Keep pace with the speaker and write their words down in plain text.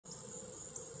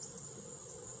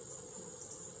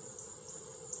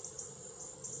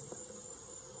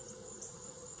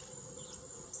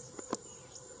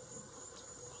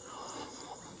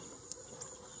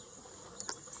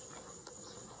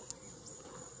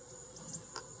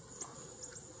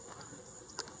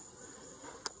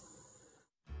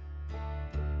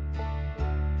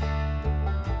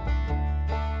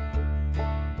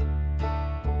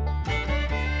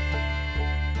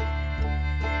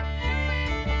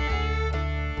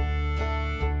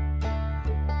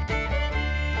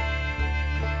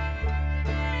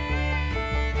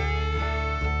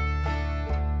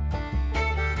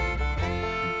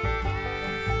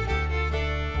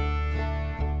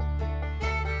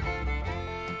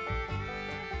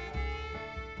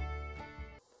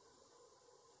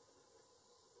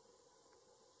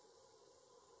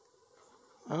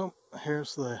Oh,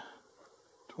 here's the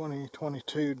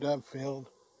 2022 dove field.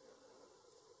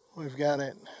 We've got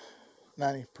it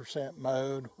 90%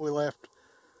 mowed. We left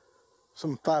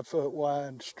some 5-foot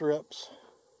wide strips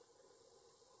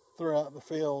throughout the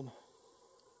field.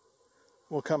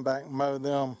 We'll come back and mow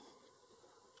them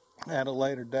at a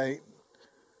later date.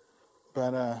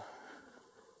 But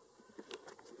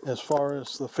as far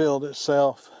as the field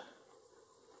itself,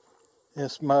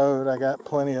 it's mowed. I got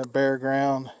plenty of bare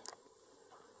ground,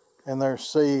 and there's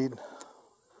seed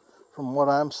from what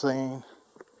I'm seeing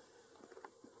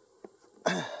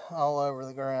all over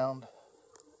the ground.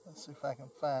 Let's see if I can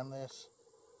find this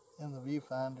in the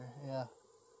viewfinder. Yeah,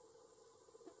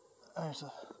 there's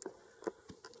a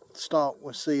stalk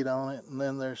with seed on it, and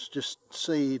then there's just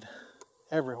seed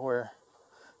everywhere.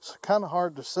 It's kind of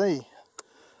hard to see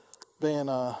being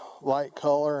a light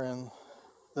color and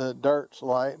the dirt's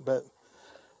light, but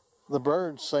the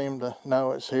birds seem to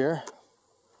know it's here.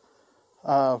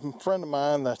 A friend of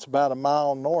mine that's about a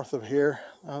mile north of here,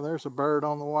 there's a bird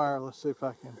on the wire. Let's see if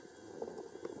I can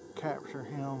capture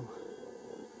him.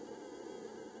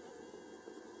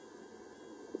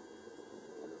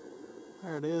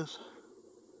 There it is.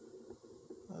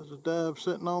 There's a dove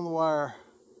sitting on the wire,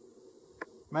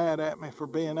 mad at me for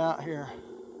being out here.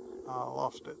 I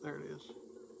lost it. There it is.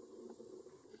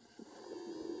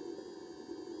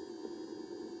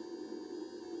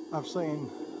 I've seen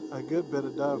a good bit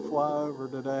of dove fly over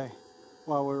today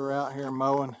while we were out here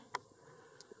mowing.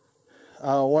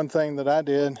 One thing that I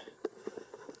did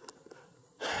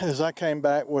is I came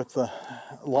back with the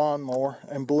lawnmower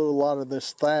and blew a lot of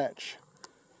this thatch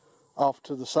off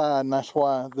to the side, and that's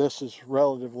why this is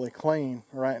relatively clean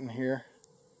right in here.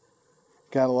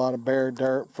 Got a lot of bare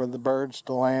dirt for the birds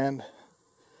to land,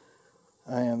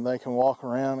 and they can walk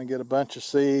around and get a bunch of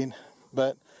seed.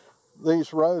 But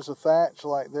these rows of thatch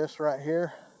like this right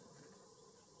here,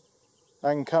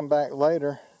 I can come back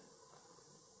later,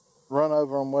 run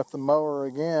over them with the mower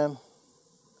again,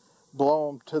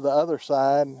 blow them to the other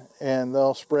side, and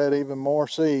they'll spread even more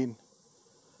seed,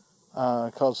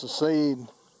 because the seed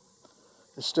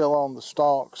is still on the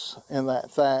stalks in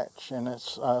that thatch, and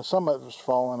it's some of it's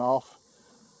falling off.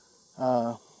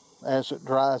 As it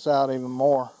dries out even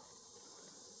more,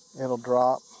 it'll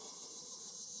drop.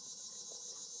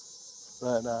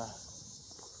 But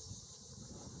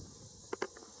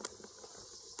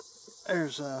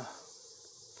there's a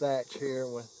thatch here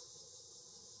with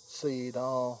seed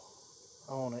all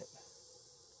on it.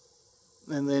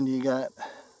 And then you got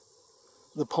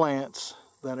the plants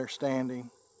that are standing.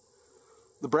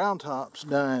 The brown top's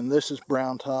done. This is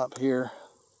brown top here.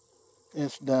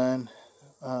 It's done.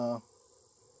 And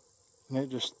it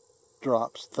just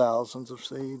drops thousands of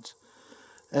seeds.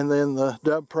 And then the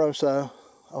dove proso,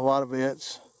 a lot of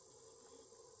it's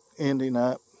ending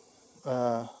up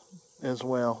as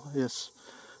well. It's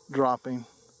dropping.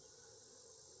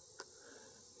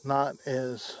 Not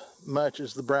as much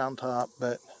as the brown top,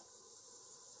 but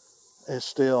it's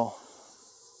still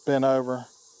bent over,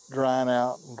 drying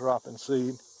out and dropping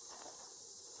seed.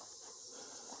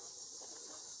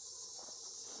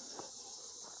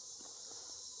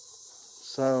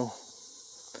 So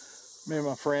me and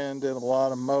my friend did a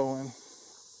lot of mowing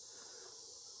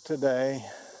today.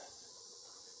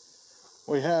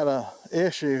 We had a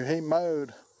issue. He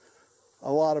mowed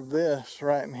a lot of this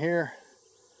right in here,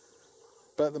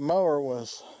 but the mower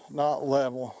was not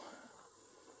level.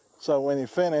 So when he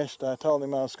finished, I told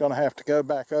him I was going to have to go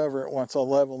back over it once I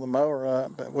leveled the mower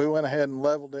up. But we went ahead and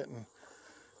leveled it, and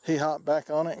he hopped back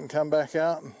on it and come back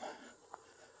out and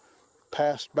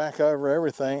passed back over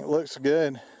everything. It looks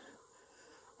good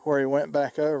where he went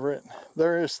back over it.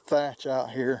 There is thatch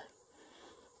out here,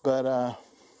 but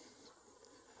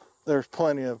there's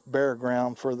plenty of bare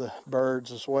ground for the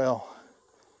birds as well.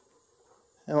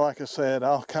 And like I said,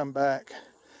 I'll come back.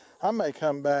 I may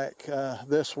come back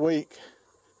this week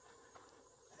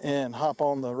and hop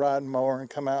on the riding mower and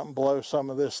come out and blow some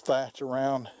of this thatch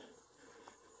around.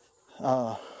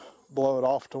 Blow it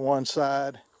off to one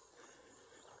side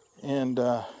and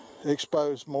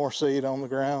expose more seed on the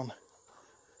ground.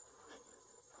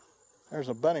 There's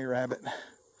a bunny rabbit.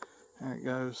 There it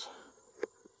goes.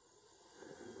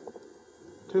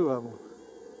 Two of them.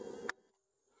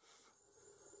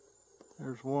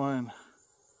 There's one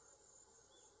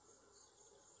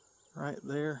right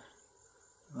there.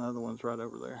 The other one's right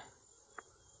over there.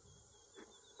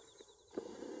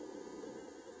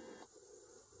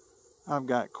 I've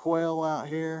got quail out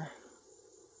here.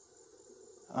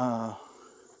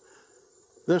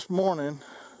 This morning,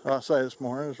 I say this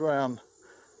morning, it was around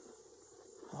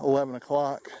 11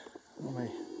 o'clock. Let me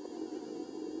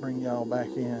bring y'all back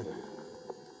in.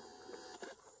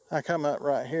 I come up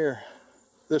right here.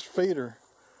 This feeder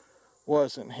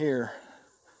wasn't here.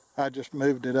 I just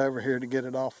moved it over here to get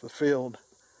it off the field.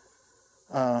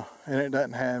 And it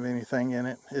doesn't have anything in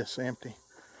it. It's empty.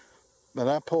 But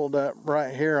I pulled up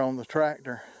right here on the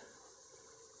tractor.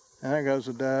 And there goes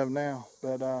a dove now.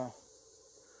 But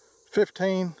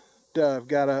 15 dove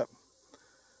got up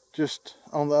just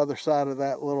on the other side of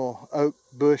that little oak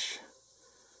bush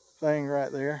thing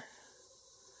right there.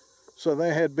 So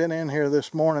they had been in here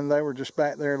this morning. They were just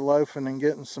back there loafing and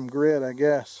getting some grit, I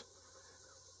guess.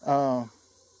 But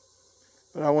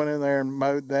I went in there and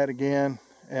mowed that again,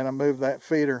 and I moved that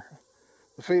feeder.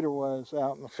 The feeder was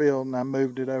out in the field, and I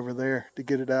moved it over there to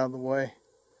get it out of the way.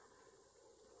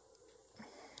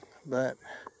 But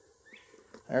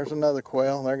there's another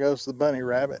quail. There goes the bunny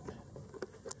rabbit.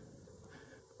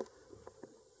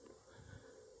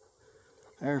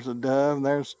 There's a dove.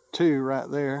 There's two right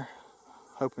there.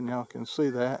 Hoping y'all can see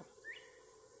that.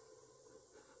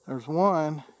 There's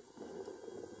one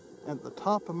at the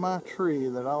top of my tree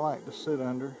that I like to sit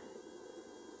under.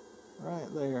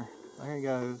 Right there. There he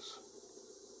goes.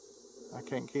 I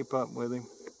can't keep up with him.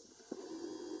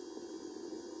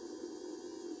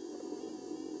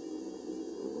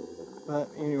 But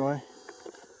anyway,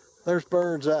 there's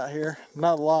birds out here.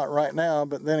 Not a lot right now,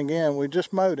 but then again, we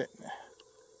just mowed it.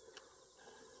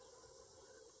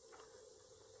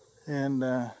 And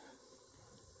I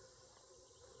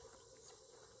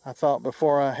thought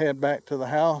before I head back to the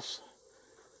house,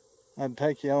 I'd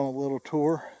take you on a little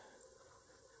tour.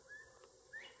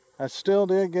 I still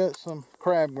did get some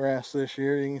crabgrass this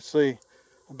year. You can see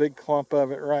a big clump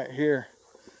of it right here.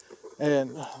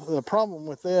 And the problem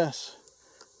with this,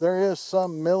 there is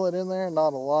some millet in there,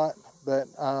 not a lot, but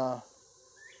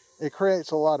it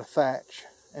creates a lot of thatch,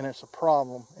 and it's a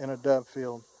problem in a dove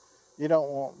field. You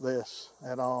don't want this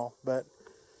at all. But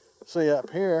see up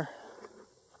here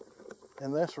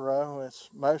in this row, it's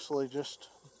mostly just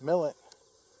millet.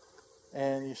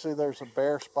 And you see there's a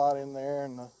bare spot in there,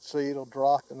 and the seed will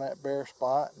drop in that bare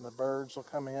spot, and the birds will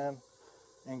come in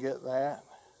and get that.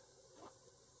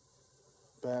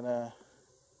 But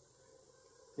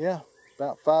yeah,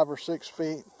 about 5 or 6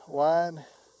 feet wide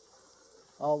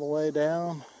all the way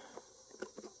down,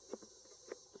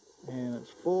 and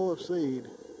it's full of seed.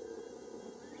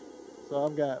 So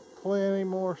I've got plenty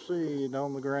more seed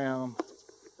on the ground,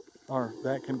 or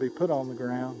that can be put on the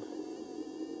ground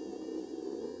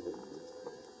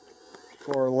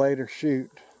for a later shoot.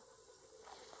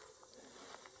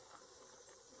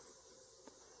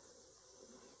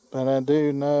 But I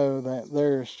do know that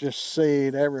there's just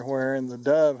seed everywhere, and the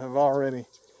dove have already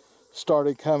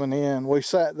started coming in. We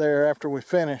sat there after we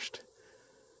finished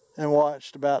and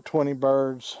watched about 20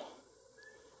 birds,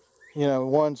 you know,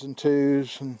 ones and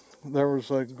twos, and there was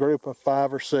a group of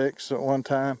 5 or 6 at one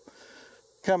time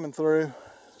coming through.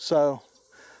 So,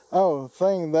 oh, the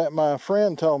thing that my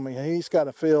friend told me, he's got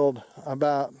a field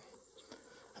about,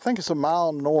 I think it's a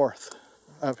mile north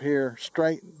of here,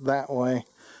 straight that way,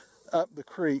 up the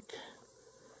creek.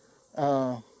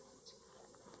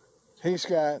 He's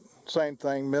got, same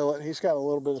thing, millet. He's got a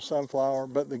little bit of sunflower,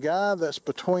 but the guy that's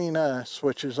between us,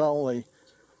 which is only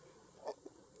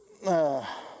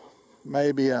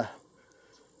maybe a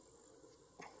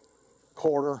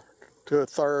quarter to a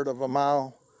third of a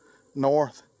mile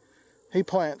north, he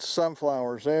plants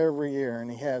sunflowers every year, and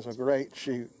he has a great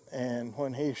shoot. And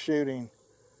when he's shooting,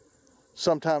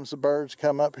 sometimes the birds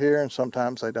come up here and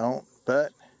sometimes they don't.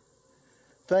 But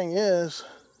thing is,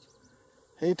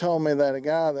 he told me that a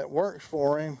guy that works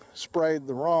for him sprayed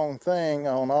the wrong thing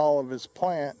on all of his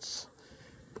plants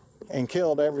and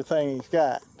killed everything he's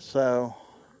got. So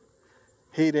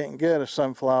he didn't get a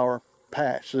sunflower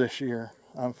patch this year,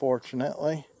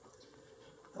 unfortunately.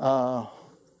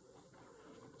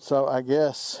 So I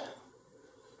guess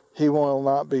he will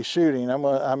not be shooting.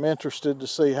 I'm interested to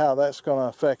see how that's going to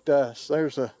affect us.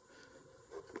 There's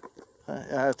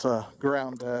that's a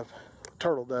ground dove,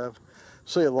 turtle dove.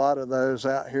 See a lot of those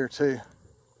out here too.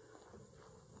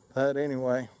 But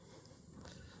anyway,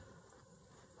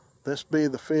 this be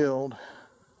the field,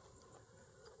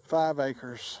 5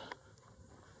 acres.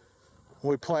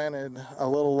 We planted a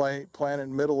little late, planted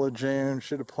middle of June,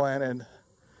 should have planted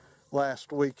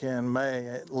last weekend, May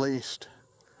at least.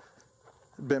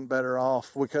 Been better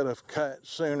off. We could have cut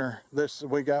sooner.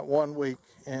 We got 1 week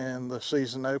and the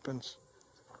season opens.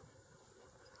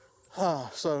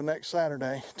 So next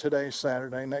Saturday, today's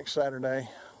Saturday, next Saturday,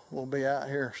 we'll be out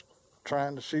here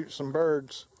trying to shoot some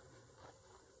birds.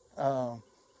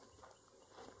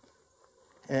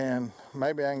 And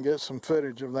maybe I can get some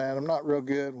footage of that. I'm not real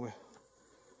good with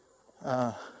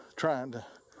trying to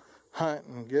hunt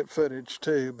and get footage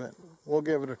too, but we'll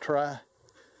give it a try,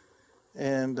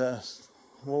 and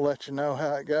we'll let you know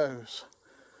how it goes.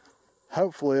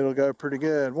 Hopefully it'll go pretty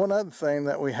good. One other thing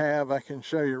that we have, I can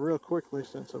show you real quickly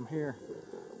since I'm here,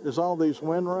 is all these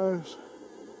windrows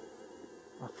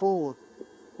are full of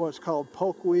what's called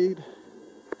pokeweed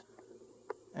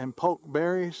and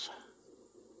pokeberries,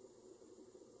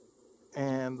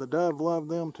 and the dove love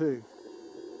them too.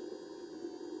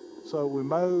 So we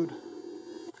mowed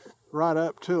right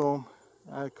up to them.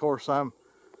 Of course, I've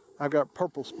got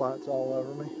purple spots all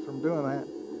over me from doing that,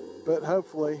 but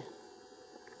hopefully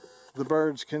the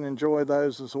birds can enjoy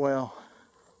those as well.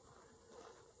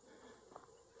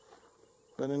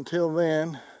 But until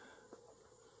then,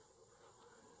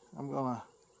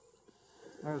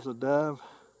 there's a dove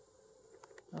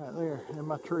right there in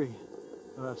my tree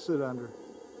that I sit under.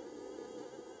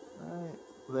 Right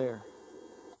there.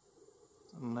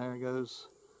 And there goes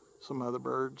some other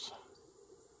birds.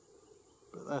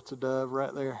 But that's a dove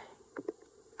right there,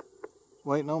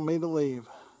 waiting on me to leave.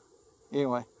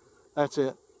 Anyway, that's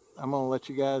it. I'm going to let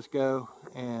you guys go,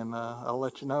 and I'll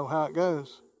let you know how it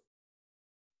goes.